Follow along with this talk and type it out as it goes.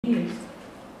yeast,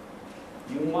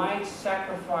 you might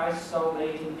sacrifice some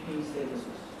ATP synthesis.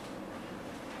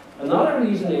 Another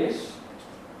reason is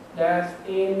that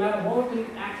in metabolically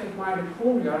active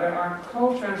mitochondria there are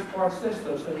co-transport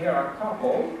systems, and here are a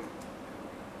couple,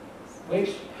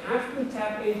 which have to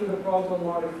tap into the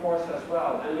proton-motive force as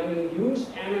well. And when you use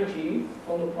energy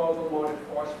from the proton-motive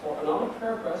force for another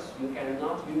purpose, you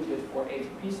cannot use it for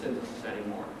ATP synthesis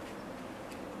anymore.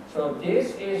 So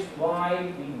this is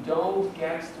why we don't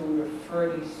get to the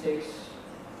 36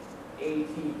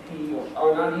 ATP,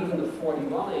 or not even the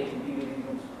 41 ATP that we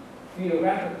would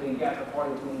theoretically get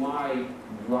according to my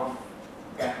rough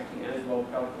gravity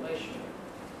envelope calculation.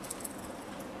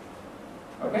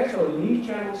 Okay, so lead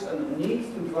channels and the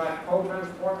need to drive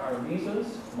co-transport are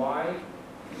reasons why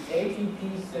the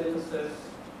ATP synthesis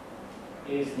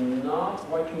is not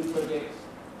what you predict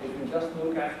if you just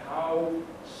look at how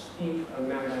steep a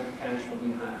membrane potential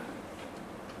we have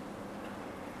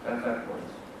at that point.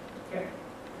 Okay.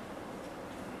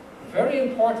 A very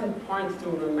important point to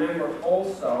remember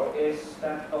also is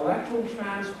that electron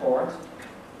transport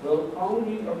will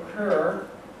only occur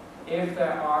if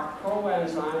there are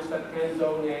coenzymes that can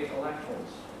donate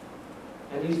electrons.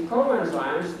 And these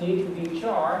coenzymes need to be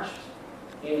charged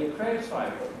in the Krebs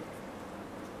cycle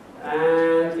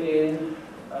and in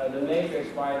the matrix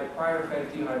by the pyruvate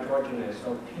dehydrogenase,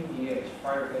 so PDH,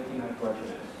 pyruvate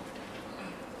dehydrogenase.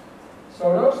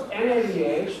 So those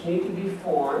NADH need to be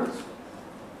formed.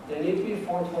 They need to be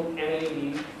formed from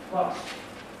NAD+.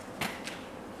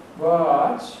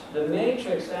 But the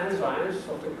matrix enzymes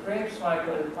of the Krebs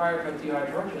cycle and pyruvate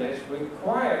dehydrogenase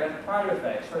require that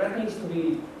pyruvate, so that needs to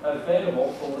be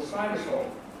available from the cytosol.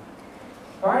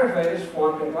 Pyruvate is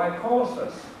formed in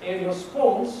glycolysis in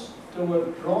response to a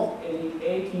drop in the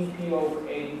ATP over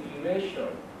ADP ratio.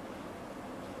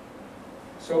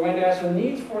 So when there's a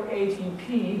need for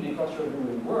ATP because you're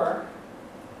doing work,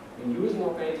 in using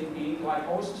of ATP,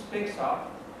 glycolysis picks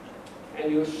up,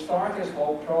 and you start this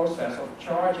whole process of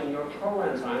charging your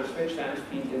coenzymes, which then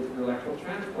feed into the electron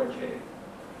transport chain.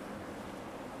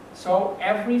 So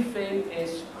everything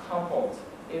is coupled.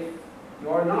 If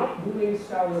you're not doing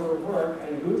cellular work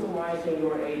and utilizing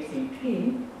your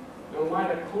ATP, your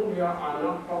mitochondria are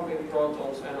not pumping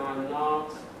protons and are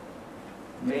not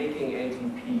making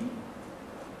ATP.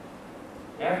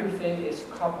 Everything is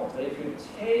coupled. And if you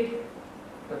take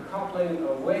the coupling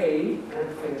away,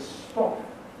 everything stops.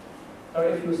 So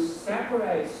if you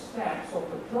separate steps of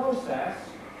the process,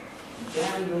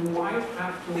 then you might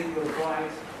have to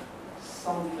provide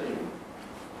something.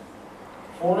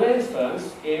 For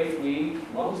instance, if we,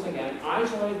 once again,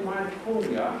 isolate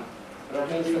mitochondria,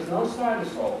 that means there's no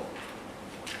cytosol,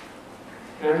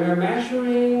 and we're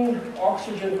measuring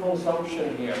oxygen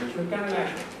consumption here, which we can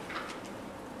measure.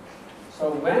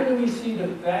 So when do we see the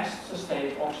best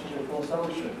sustained oxygen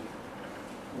consumption?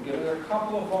 I'm giving a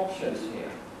couple of options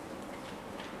here.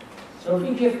 So if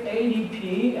we give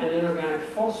ADP and inorganic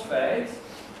phosphate,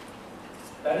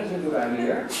 that is a good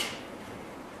idea.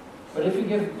 But if we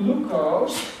give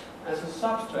glucose as a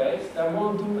substrate, that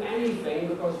won't do anything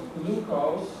because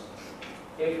glucose,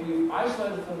 if we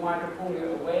isolated the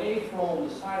mitochondria away from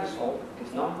the cytosol,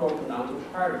 it's not broken down to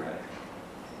pyruvate.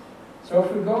 So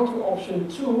if we go to option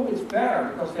 2, it's better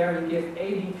because there we give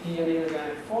ADP and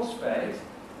inorganic phosphate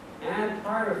and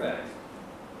pyruvate.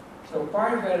 So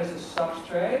pyruvate is a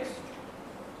substrate.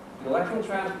 The electron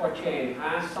transport chain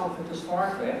has something to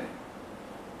start with.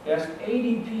 There's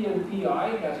ADP and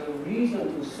PI. There's a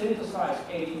reason to synthesize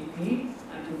ATP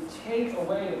and to take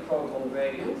away the proton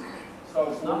gradient. So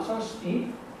it's not so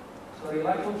steep. So the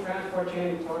electron transport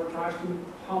chain tries to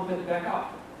pump it back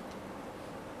up.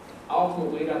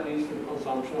 Ultimately, that leads to the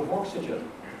consumption of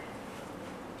oxygen.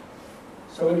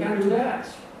 So we can do that.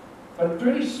 But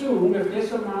pretty soon, with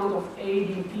this amount of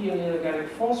ADP and inorganic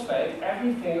phosphate,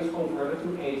 everything is converted to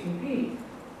ATP.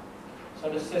 So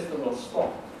the system will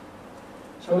stop.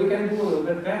 So we can do a little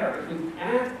bit better. If we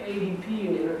add ADP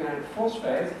and inorganic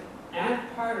phosphate, add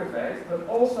pyruvate, but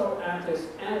also add this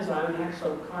enzyme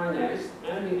hexokinase,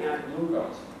 and we add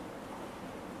glucose.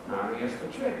 Now here's the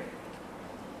trick.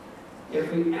 If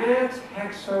we add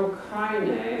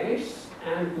hexokinase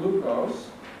and glucose,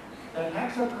 that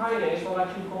hexokinase will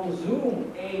actually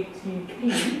consume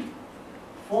ATP,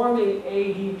 forming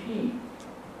ADP.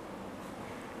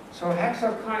 So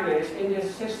hexokinase in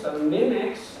this system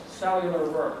mimics cellular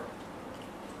work.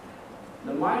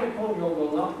 The mitochondria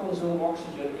will not consume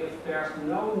oxygen if there's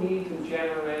no need to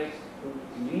regenerate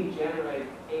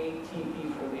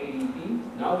ATP from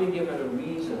ADP. Now we give it a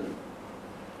reason.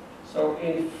 So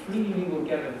in free we will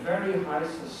get a very high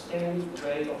sustained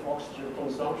rate of oxygen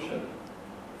consumption.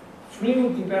 3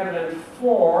 would be better than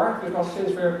 4, because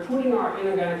since we're putting our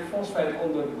inorganic phosphate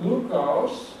on the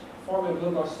glucose, forming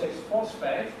glucose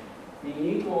 6-phosphate, we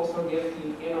need to also give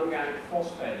the inorganic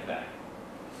phosphate back.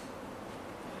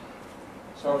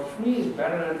 So 3 is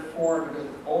better than 4 because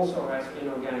it also has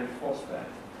inorganic phosphate.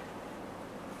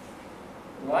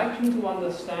 I'd like you to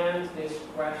understand this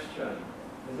question,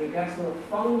 because it gets to a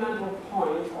fundamental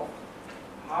point of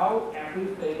how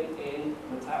everything in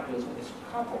metabolism is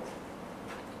coupled.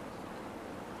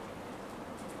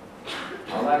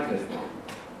 I like this one.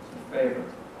 It's a favorite.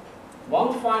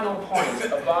 One final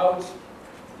point about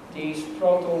these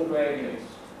proton gradients.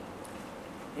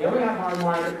 Here we have our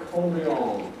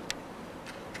mitochondrion,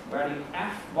 where the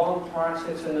F1 part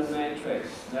sits in the matrix.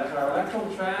 There's our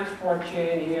electron transport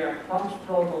chain here, pumps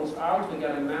protons out, we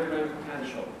get a membrane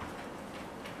potential.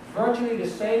 Virtually the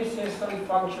same system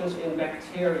functions in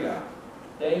bacteria.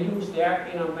 They use their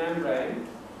inner membrane.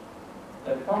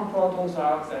 They pump protons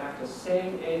out, they have the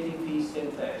same ATP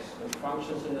synthase. It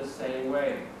functions in the same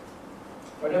way.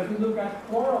 But if we look at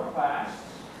chloroplasts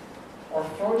or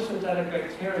photosynthetic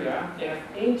bacteria, they have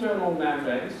internal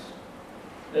membranes.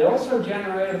 They also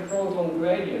generate a proton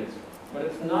gradient, but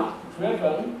it's not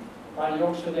driven by the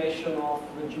oxidation of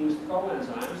reduced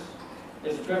coenzymes.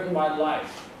 It's driven by light.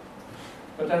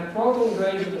 But that proton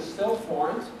gradient is still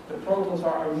formed. The protons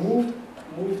are moved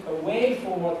away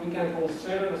from what we can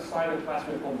consider the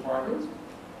cytoplasmic compartment.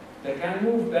 They can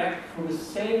move back through the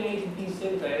same ATP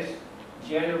synthase,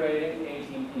 generating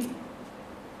ATP.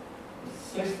 The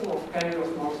system of chemical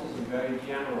osmosis is very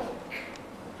general.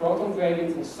 Proton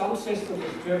gradient in some systems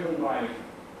is driven by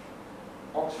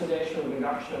oxidation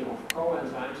reduction of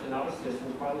coenzymes, in other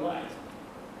systems by light.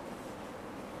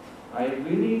 I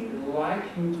really like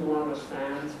you to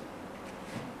understand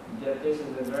that this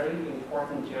is a very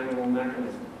important general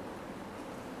mechanism.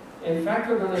 In fact,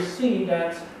 we're going to see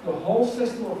that the whole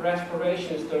system of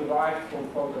respiration is derived from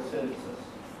photosynthesis.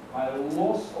 By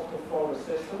loss of the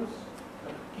photosystems,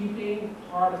 but keeping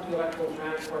part of the electron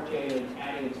transport chain and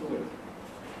adding to it.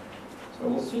 So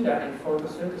we'll see that in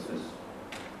photosynthesis,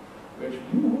 which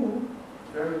you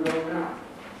very well know.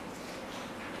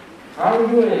 How are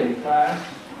we doing, class?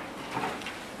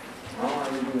 How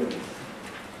are we doing?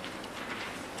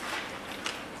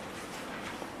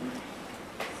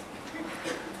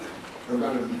 We're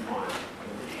going to be fine.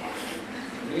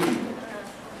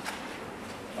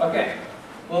 Okay,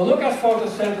 we'll look at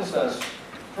photosynthesis.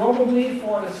 Probably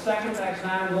for the second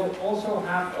exam, we'll also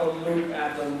have a look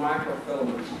at the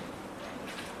microfilaments.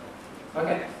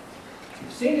 Okay,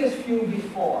 you've seen this view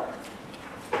before.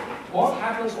 What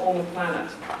happens on the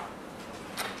planet?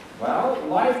 Well,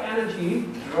 light energy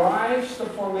drives the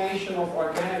formation of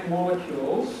organic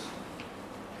molecules.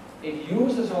 It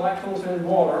uses electrons in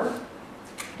water.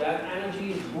 That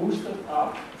energy is boosted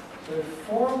up to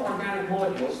form organic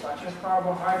molecules such as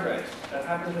carbohydrates. That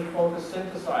happens in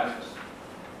photosynthesizers.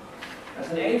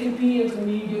 As an ATP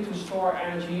intermediate to store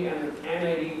energy and an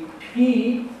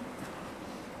NADP,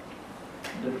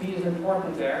 the P is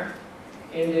important there,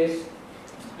 in this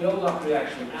build-up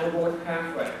reaction, anabolic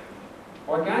pathway.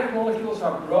 Organic molecules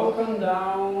are broken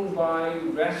down by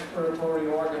respiratory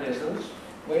organisms,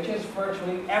 which is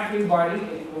virtually everybody,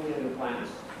 including the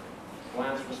plants.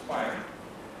 Plants respire.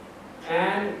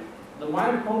 And the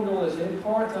mitochondrial is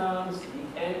important.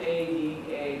 The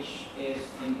NADH is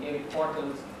the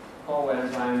important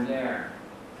coenzyme there.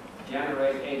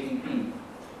 Generate ATP.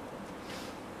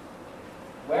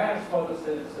 Where does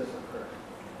photosynthesis occur?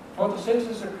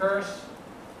 Photosynthesis occurs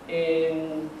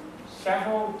in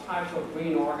several types of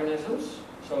green organisms,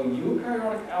 so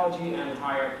eukaryotic algae and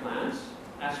higher plants,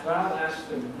 as well as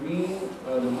the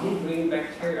blue-green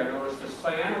bacteria, known as the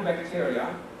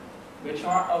cyanobacteria, which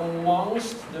are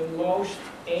amongst the most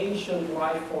ancient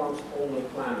life forms on the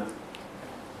planet.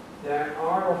 There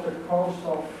are off the coast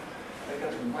of, I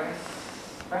guess,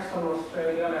 Western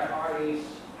Australia, there are these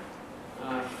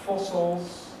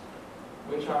fossils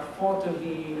which are thought to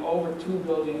be over 2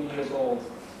 billion years old,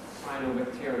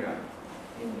 cyanobacteria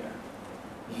in there.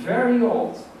 Very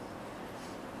old.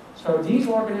 So these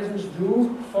organisms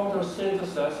do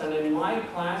photosynthesis, and in my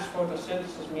class,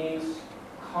 photosynthesis means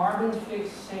carbon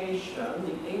fixation,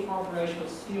 the incorporation of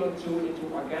CO2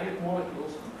 into organic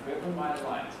molecules driven by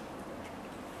light.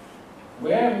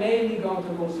 We're mainly going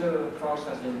to consider the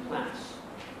process in plants.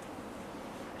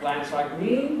 Plants are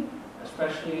green,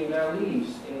 especially in their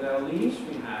leaves. In their leaves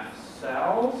we have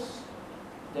cells.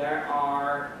 There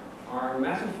are our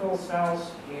mesophyll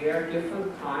cells here,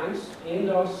 different kinds. In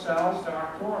those cells there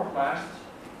are chloroplasts.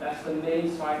 That's the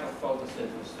main site of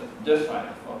photosynthesis, the site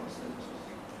of photosynthesis.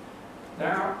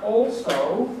 There are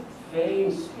also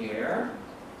veins here.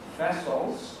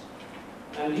 vessels,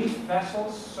 and these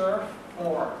vessels serve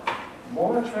for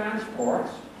water transport,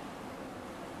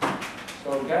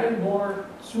 so getting water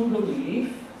to the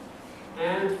leaf,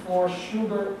 and for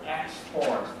sugar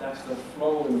export. That's the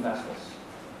flowing vessels.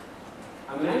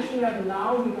 I mention that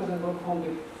now because it will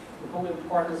become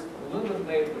important a little bit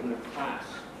later in the class.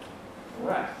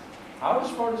 Alright, how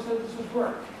does photosynthesis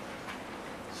work?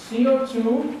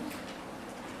 CO2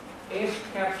 is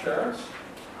captured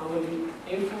under the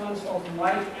influence of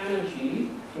light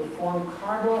energy to form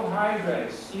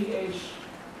carbohydrates.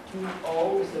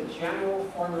 CH2O is the general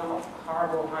formula of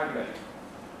carbohydrate.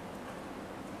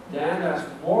 Then there's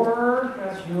water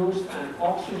that's used and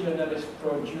oxygen that is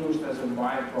produced as a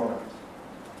byproduct.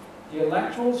 The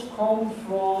electrons come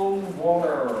from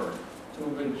water to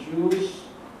reduce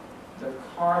the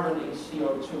carbon in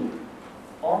CO2.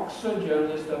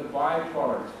 Oxygen is the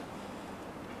byproduct.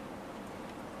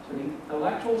 So the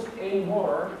electrons in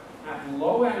water have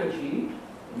low energy,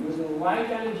 using light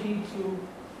energy to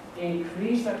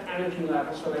increase that energy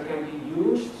level so they can be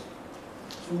used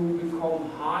to become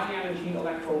high energy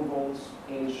electron bonds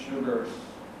in sugars.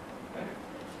 Okay?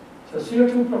 So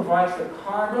CO2 provides the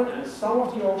carbon and some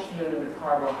of the oxygen in the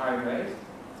carbohydrate.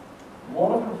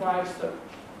 Water provides the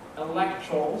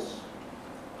electrons,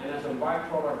 and as a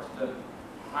byproduct the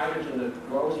hydrogen that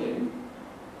goes in.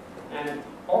 And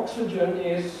oxygen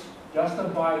is just a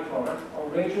byproduct,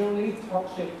 originally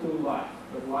toxic to life,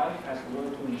 but life has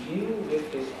learned to deal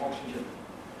with this oxygen.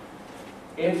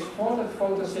 It's thought that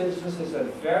photosynthesis is a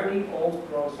very old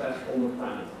process on the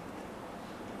planet.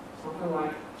 Something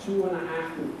like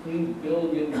 2.5 to 3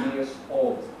 billion years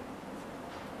old.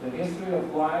 The history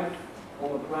of life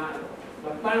on the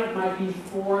planet might be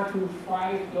 4 to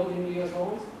 5 billion years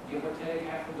old, give or take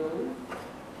half a billion.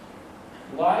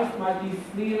 Life might be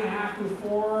 3.5 to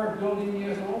 4 billion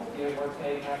years old, give or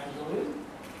take half a billion.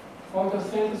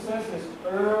 Photosynthesis is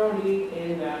early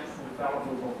in that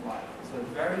development of life. It's a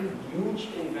very huge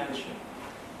invention.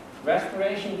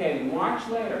 Respiration came much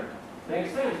later.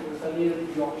 Makes sense, because I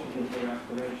needed the oxygen for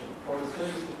respiration.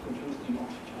 Photosynthesis produced the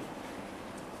oxygen.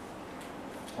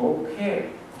 Okay.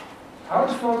 How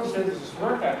does photosynthesis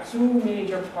work? There are two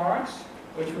major parts,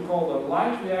 which we call the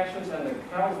light reactions and the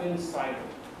Kelvin cycle.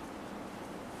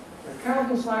 The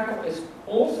Kelvin cycle is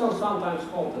also sometimes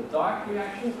called the dark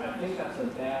reactions. I think that's a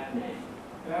bad name.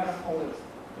 Better call it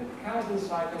the Kelvin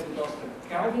cycle because the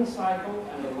Kelvin cycle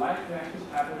and the light reactions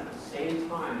happen at the same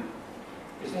time.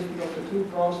 This is because the two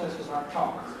processes are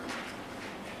coupled.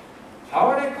 How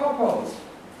are they coupled?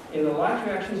 In the light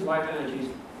reactions, light energy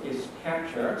is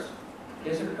captured.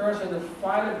 This occurs in the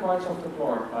phytoplasts of the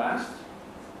chloroplast,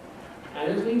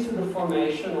 and it leads to the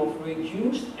formation of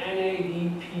reduced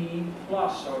NADP+,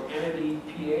 so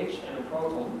NADPH and a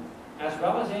proton, as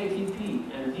well as ATP.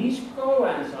 And these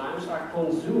coenzymes are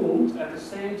consumed at the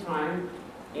same time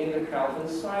in the Kelvin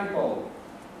cycle.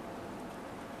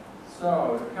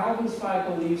 So the Kelvin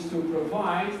cycle needs to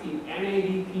provide the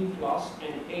NADP+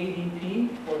 and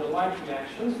ADP for the light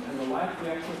reactions, and the light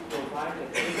reactions provide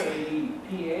the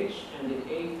NADPH and the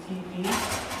ATP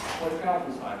for the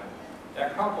Kelvin cycle. They're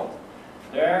coupled.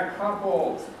 They're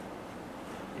coupled.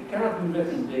 It cannot be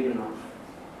written big enough.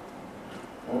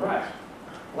 Alright,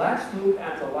 let's look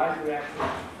at the light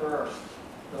reactions first.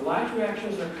 The light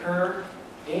reactions occur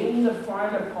in the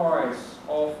phytoplasts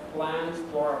of plant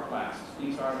chloroplasts.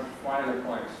 These are the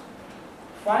phytoplasts.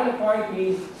 Phytoplast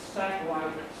means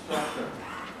sac-like structure.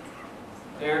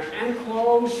 They're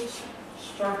enclosed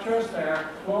structures, they are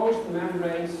closed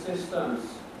membrane systems.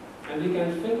 And we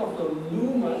can think of the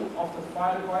lumen of the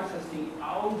phytoplast as the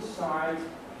outside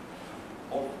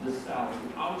of the cell,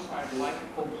 the outside like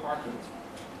a compartment.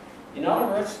 In other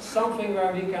words, something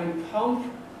where we can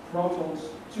pump protons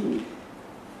to.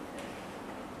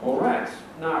 Alright,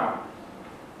 now,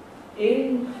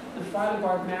 in the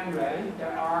phytoplast membrane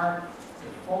there are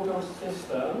the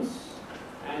photosystems,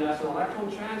 and there's an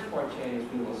electron transport chain,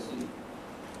 as we will see.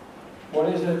 What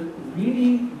is a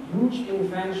really huge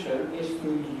invention is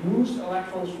to use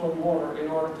electrons from water in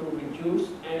order to reduce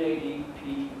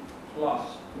NADP+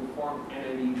 to form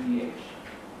NADPH.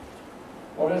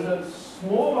 What is a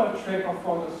smaller trick of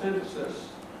photosynthesis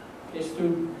is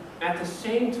to, at the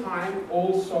same time,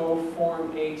 also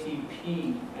form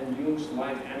ATP and use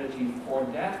light energy for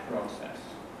that process.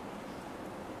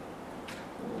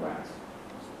 Alright.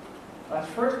 Let's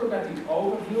first look at the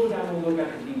overview, then we'll look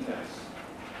at the details.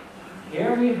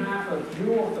 Here we have a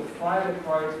view of the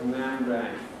phytoplast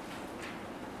membrane.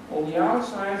 On the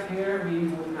outside here we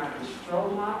would have the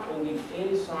stroma, on the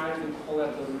inside we call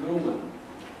it the lumen.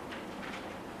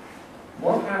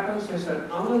 What happens is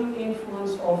that under the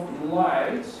influence of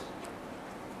light,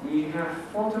 we have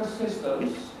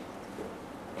photosystems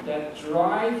that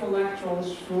drive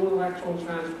electrons through an electron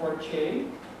transport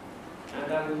chain,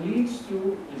 and that leads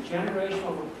to the generation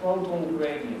of a proton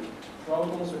gradient.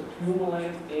 Protons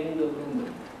accumulate in the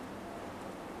lumen.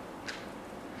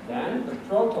 Then the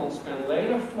protons can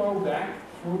later flow back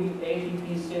through the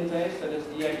ATP synthase. That is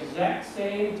the exact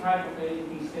same type of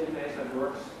ATP synthase that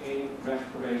works in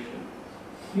respiration.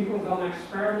 People have done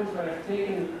experiments where they've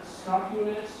taken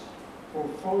subunits from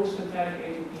photosynthetic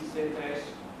ATP synthase,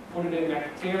 put it in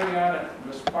bacteria that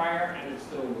respire, and it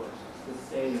still works. It's the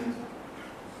same enzyme.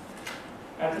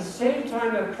 At the same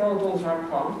time that protons are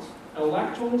pumped,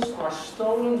 electrons are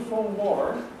stolen from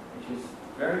water, which is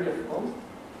very difficult,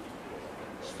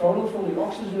 stolen from the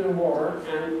oxygen in water,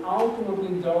 and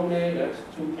ultimately donated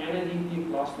to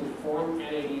NADP+ to form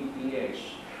NADPH.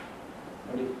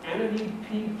 And the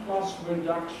NADP+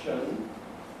 reduction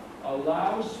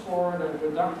allows for the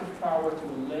reductive power to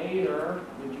later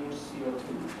reduce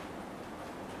CO2.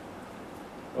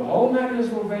 The whole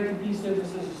mechanism of ATP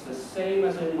synthesis is the same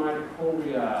as in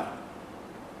mitochondria.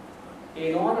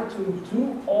 In order to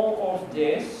do all of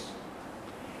this,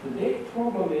 the big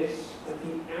problem is that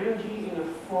the energy in a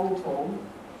photon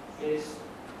is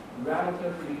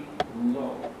relatively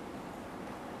low.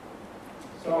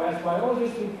 So as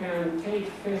biologists, we can take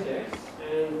physics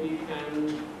and we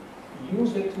can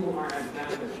use it to our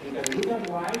advantage. We can look at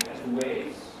light as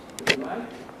waves, if you like.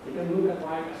 We can look at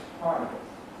light as particles.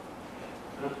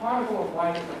 And a particle of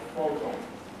light is a photon.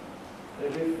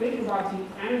 If you think about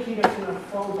the energy that's in a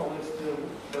photon, it's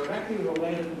directly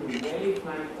related to the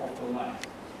wavelength of the light.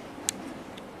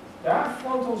 There are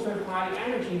photons with high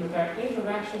energy, but their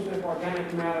interactions with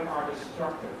organic matter are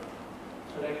destructive,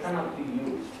 so they cannot be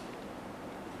used.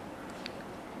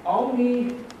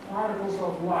 Only particles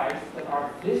of light that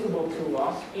are visible to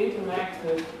us interact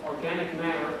with organic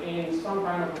matter in some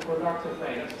kind of a productive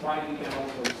way. That's why we can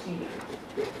also see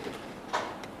them.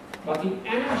 But the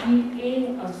energy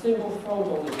in a single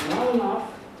photon is not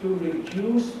enough to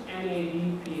reduce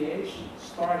NADPH,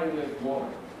 starting with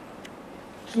water.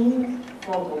 2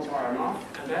 photons are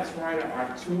enough, and that's why there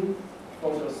are 2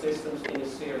 photosystems in a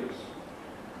series.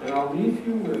 And I'll leave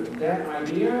you with that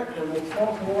idea, and we'll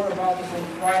talk more about this on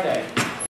Friday.